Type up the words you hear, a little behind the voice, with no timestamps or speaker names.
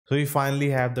So we finally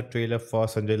have the trailer for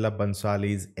Sanjay Leela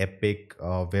Bhansali's epic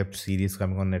web series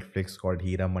coming on Netflix called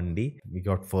Heeramandi. We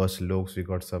got first looks, we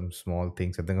got some small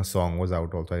things. I think a song was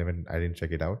out also. I didn't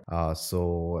check it out.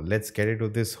 So let's get into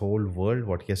this whole world,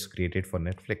 what he has created for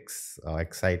Netflix.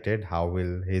 Excited. How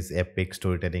will his epic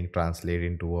storytelling translate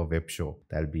into a web show?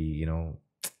 That'll be,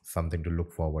 something to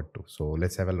look forward to. So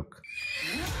let's have a look.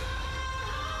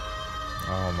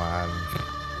 Oh man.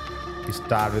 We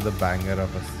start with a banger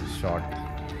of a shot.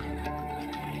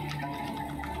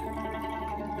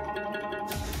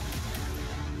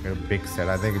 A big set.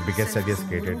 I think the biggest set he has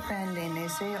created. पहन लेने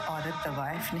से औरत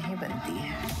तवाइफ नहीं बनती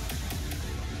है.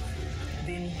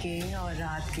 दिन के और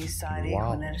रात के सारे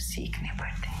हुनर सीखने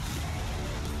पड़ते हैं.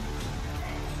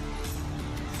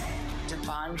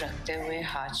 जापान रखते हुए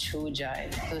हाथ छू जाए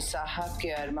तो साहब के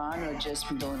अरमान और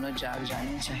जिस्म दोनों जाग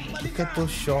जाने चाहिए. Look at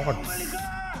those shots.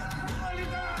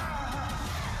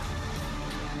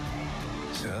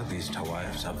 Sir, these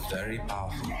tawaifs are very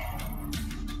powerful.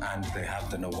 And they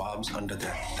have the Nawabs under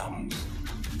their thumbs.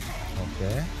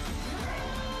 Okay.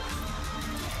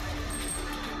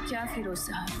 क्या फिरोज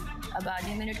साहब, अब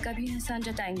आधे मिनट का भी एहसान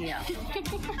जताएंगे आप?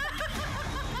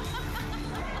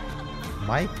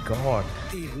 My God.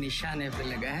 तीर निशाने पे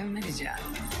लगा है मेरी जान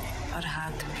और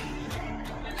हाथ में.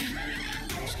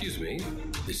 Excuse me,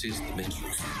 this is the men's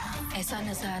room. ऐसा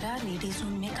नजारा लेडीज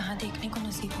रूम में कहाँ देखने को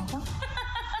नसीब होगा?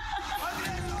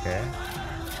 Okay.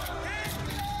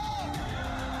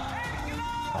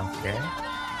 Okay.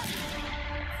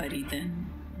 फरीदन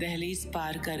दहलीज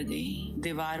पार कर गई,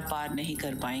 दीवार पार नहीं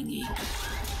कर पाएंगी.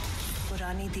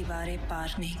 पुरानी दीवारें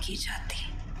पार नहीं की जाती,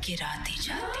 गिरा दी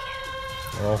जाती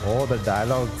है. Oh, the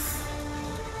dialogues.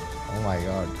 Oh my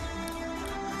God.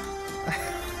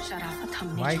 शराफत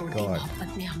हमने छोड़ दी,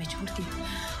 मोहब्बत ने हमें छोड़ दी.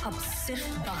 अब सिर्फ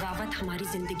बगावत हमारी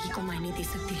जिंदगी को मायने दे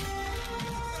सकती है.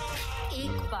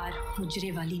 एक बार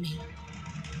मुजरे वाली नहीं,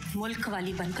 मुल्क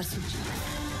वाली बनकर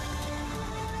सोचिए.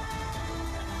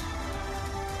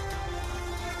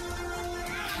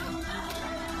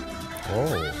 Oh.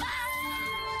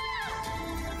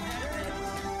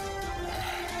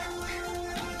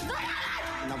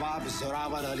 नवाब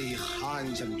जोरावर अली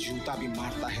खान जब जूता भी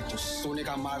मारता है तो सोने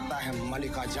का मारता है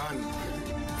मलिका जान.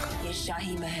 ये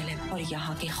शाही महल है और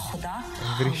यहाँ के खुदा.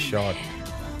 Every shot.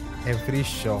 Every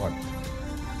shot.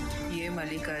 ये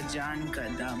मलिका जान का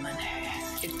दामन है.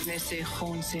 इतने से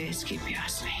खून से इसकी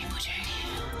प्यास नहीं बुझेगी.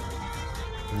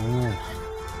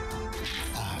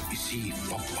 इसी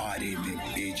फव्वारे में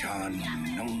बेजान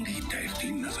नंगी तैरती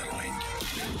नजर आएंगी.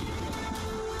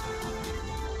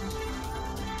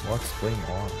 What's going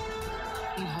on?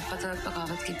 मोहब्बत और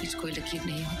बगावत के बीच कोई लकीर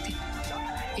नहीं होती.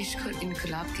 इश्क और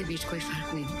इनकलाब के बीच कोई फर्क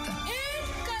नहीं होता.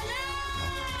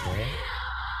 Okay.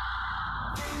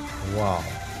 Wow.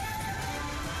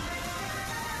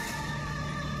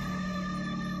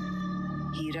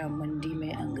 हीरा मंडी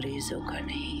में अंग्रेजों का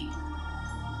नहीं,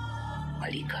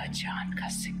 मलिका जान का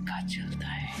सिक्का चलता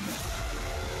है.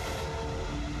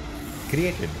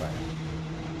 Created by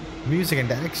music and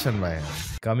direction by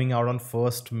coming out on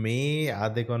 1st May. Are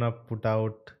they gonna put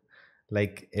out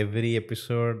like every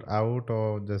episode out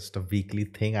or just a weekly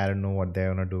thing? I don't know what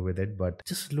they're gonna do with it, but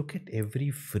just look at every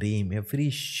frame, every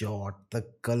shot, the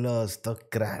colors, the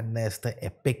grandness, the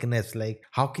epicness. Like,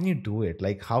 how can you do it?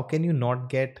 Like, how can you not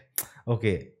get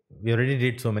okay? We already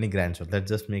did so many grand shots. Let's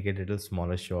just make it a little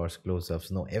smaller shots,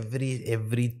 close-ups. No,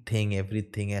 everything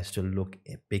has to look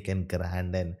epic and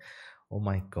grand. And oh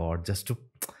my God, just to,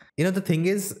 the thing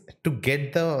is, to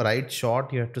get the right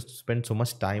shot, you have to spend so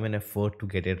much time and effort to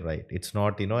get it right. It's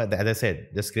not, as I said,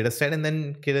 just create a set and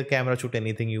then get a camera, shoot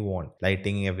anything you want.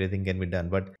 Lighting, everything can be done.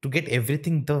 But to get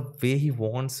everything the way he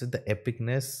wants, the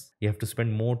epicness, you have to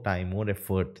spend more time, more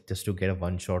effort just to get a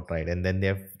one shot right. And then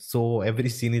every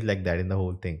scene is like that in the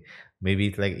whole thing. Maybe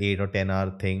it's like 8 or 10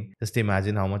 hour thing. Just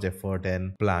imagine how much effort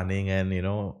and planning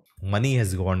and, money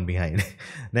has gone behind.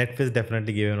 Netflix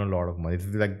definitely gave him a lot of money. It's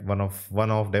like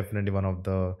definitely one of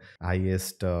the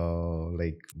highest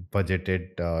like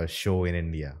budgeted show in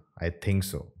India. I think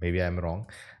so. Maybe I'm wrong.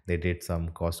 They did some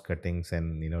cost cuttings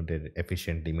and they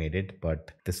efficiently made it,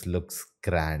 but this looks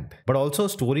grand. But also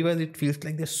story wise, it feels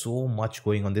like there's so much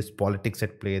going on. There's politics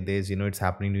at play. There's it's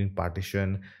happening during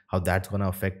partition, how that's gonna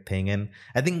affect thing. And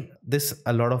I think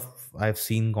I've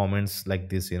seen comments like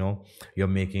this, you're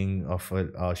making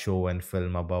a show and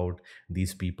film about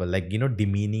these people, like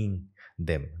demeaning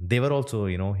them. They were also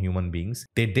human beings.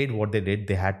 They did what they did.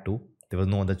 They had to. There was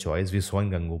no other choice. We saw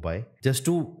in Gangubai, just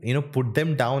to put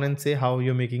them down and say how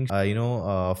you're making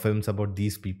films about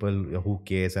these people, who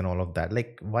cares and all of that.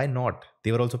 Like, why not?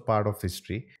 They were also part of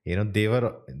history. They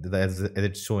were, as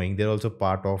it's showing, they're also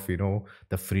part of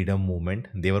the freedom movement.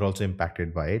 They were also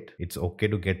impacted by it. It's okay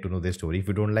to get to know their story. If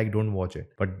you don't like, don't watch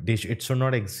it, but it should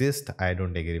not exist. I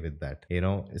don't agree with that.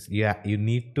 Yeah, you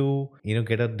need to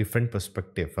get a different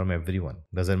perspective from everyone.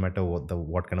 Doesn't matter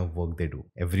what kind of work they do.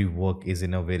 Every work is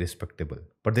in a way respectable,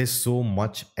 but there's so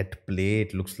much at play.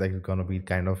 It looks like it's gonna be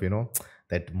kind of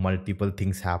that multiple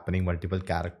things happening, multiple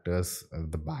characters,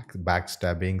 the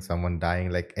backstabbing, someone dying,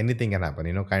 like anything can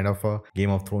happen, kind of a Game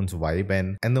of Thrones vibe.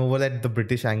 And over that, the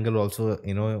British angle also,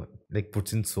 like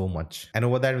puts in so much. And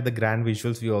over that, with the grand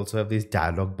visuals, we also have this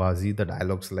dialogue bazi, the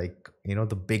dialogues, like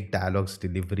the big dialogues,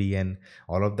 delivery and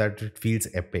all of that. It feels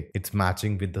epic. It's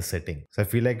matching with the setting. So I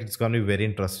feel like it's going to be very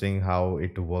interesting how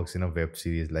it works in a web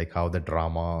series, like how the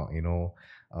drama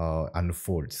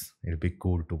unfolds. It'll be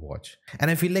cool to watch.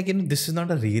 And I feel like this is not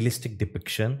a realistic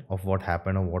depiction of what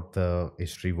happened or what the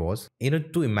history was.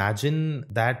 To imagine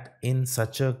that in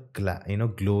such a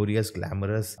glorious,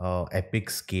 glamorous, epic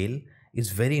scale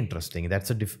is very interesting. That's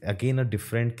again a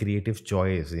different creative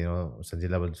choice Sanjay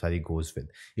Leela Bhansali goes with.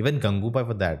 Even Gangubai,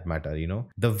 for that matter,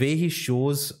 the way he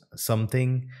shows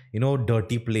something,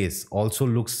 dirty place, also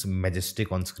looks majestic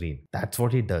on screen. That's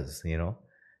what he does.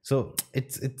 So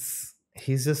it's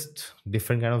he's just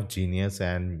different kind of genius,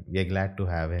 and we're glad to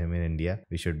have him in India.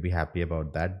 We should be happy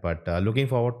about that. But looking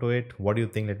forward to it. What do you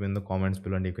think? Let me know in the comments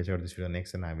below, and you can check out this video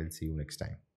next, and I will see you next time.